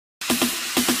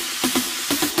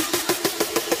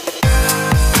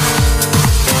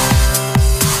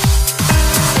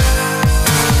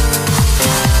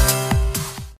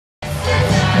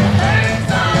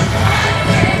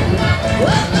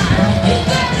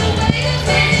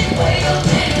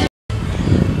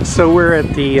So we're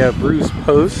at the Bruce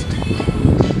Post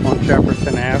on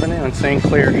Jefferson Avenue on St.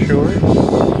 Clair Shores.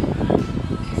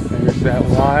 There's that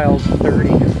wild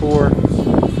 34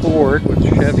 Ford with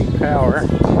Chevy power.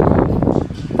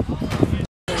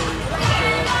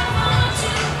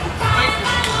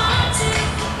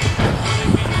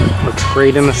 Looks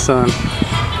great in the sun.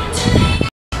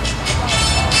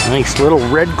 Nice little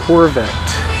red Corvette.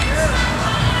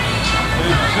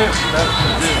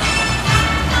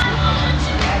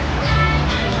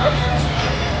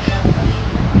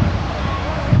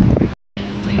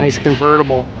 Nice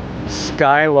convertible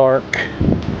Skylark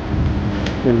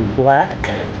in black.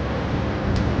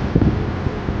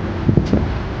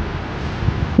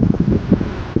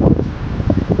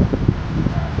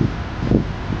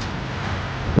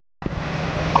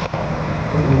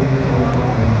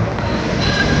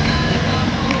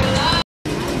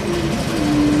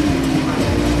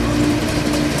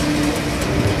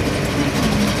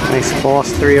 Nice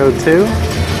Boss 302.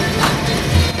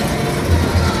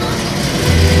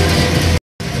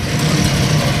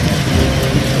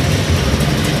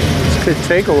 This could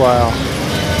take a while.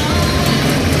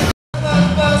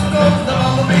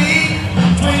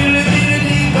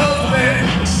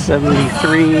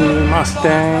 '73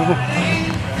 Mustang.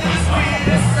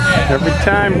 Every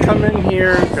time I come in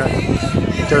here, got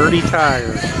dirty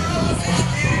tires.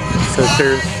 Because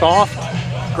there's soft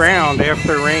ground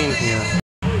after rain here.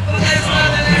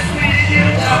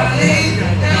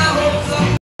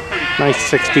 Nice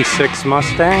 '66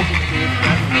 Mustang.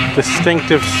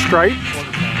 Distinctive stripe.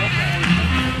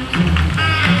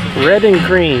 Red and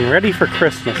green, ready for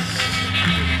Christmas.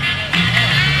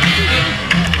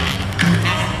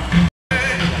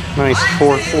 Nice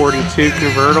 442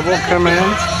 convertible coming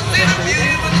in.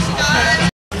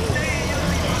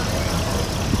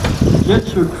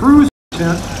 Get your cruise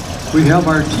tent. We have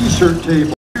our t-shirt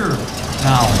table here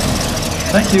now.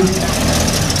 Thank you.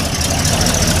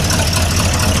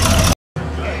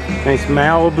 Nice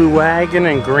Malibu wagon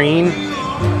in green.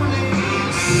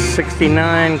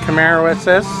 '69 Camaro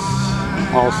SS,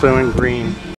 also in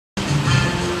green.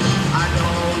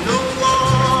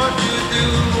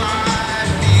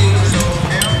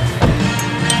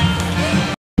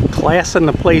 Classing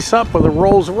the place up with a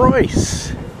Rolls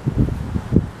Royce.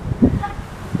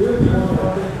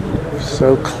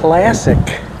 So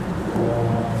classic.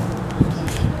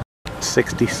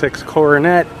 '66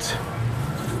 Coronet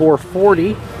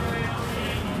 440.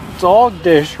 Dog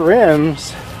dish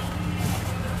rims.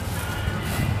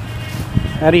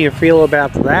 How do you feel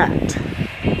about that?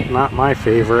 Not my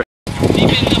favorite.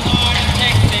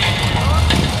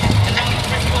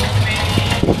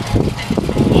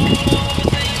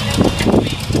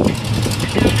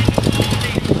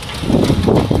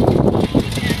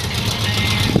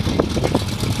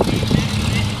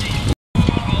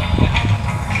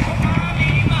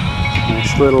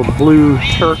 Nice little blue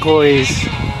turquoise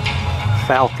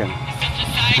Falcon.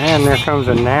 And there comes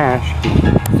a Nash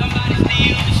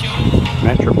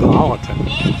Metropolitan.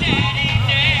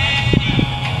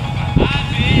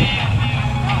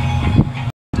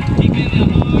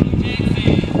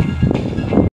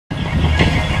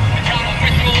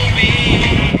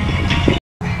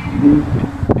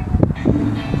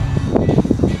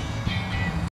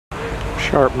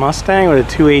 Sharp Mustang with a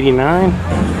 289,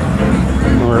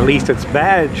 or at least it's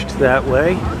badged that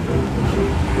way.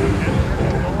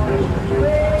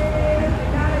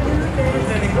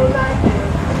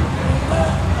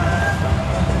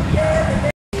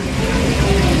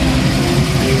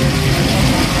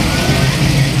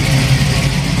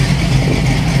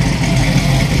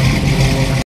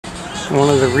 One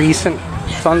of the recent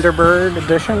Thunderbird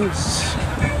editions.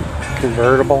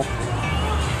 Convertible.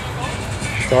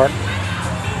 Sharp.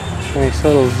 Nice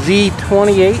little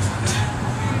Z28.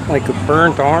 Like a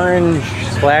burnt orange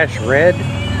slash red.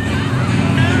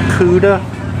 Cuda.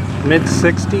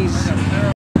 Mid-60s.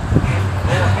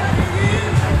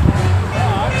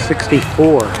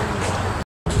 64.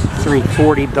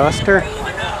 340 Duster.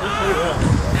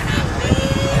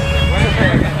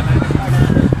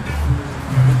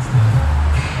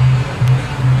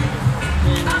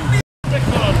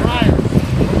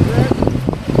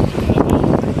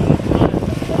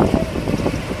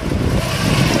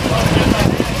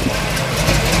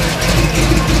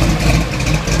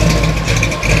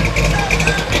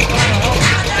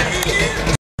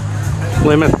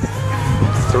 Plymouth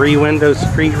 3-window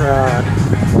street rod,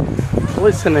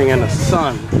 glistening in the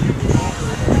sun.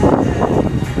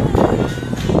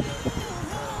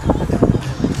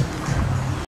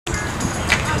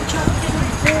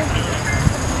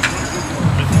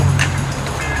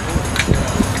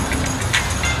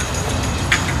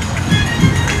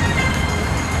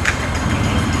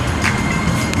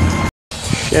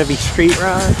 Chevy Street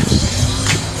Rod.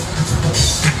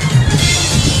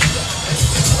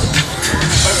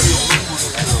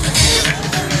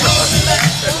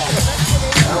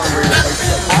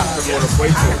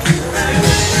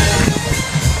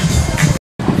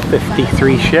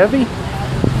 '53 Chevy.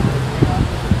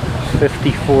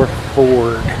 '54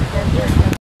 Ford.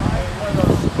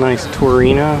 Nice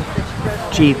Torino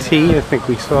GT. I think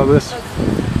we saw this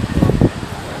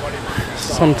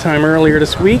sometime earlier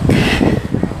this week.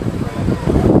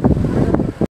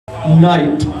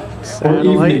 Night or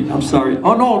Satellite. evening, I'm sorry.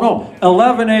 Oh, no,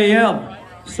 11 a.m.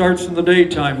 starts in the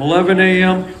daytime, 11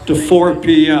 a.m. to 4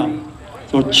 p.m.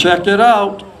 So check it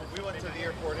out.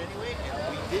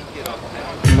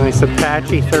 Nice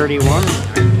Apache 31.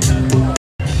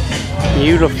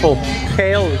 Beautiful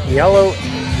pale yellow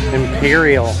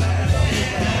Imperial.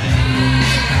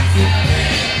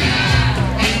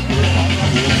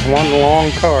 One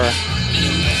long car.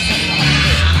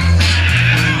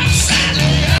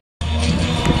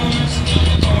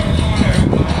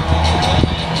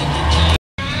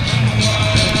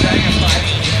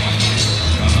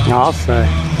 I'll say.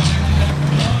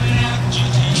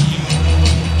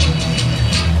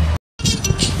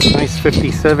 Nice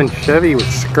 57 Chevy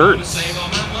with skirts.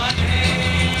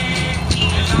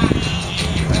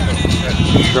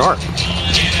 Sharp.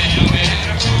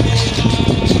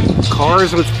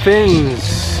 Cars with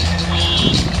fins.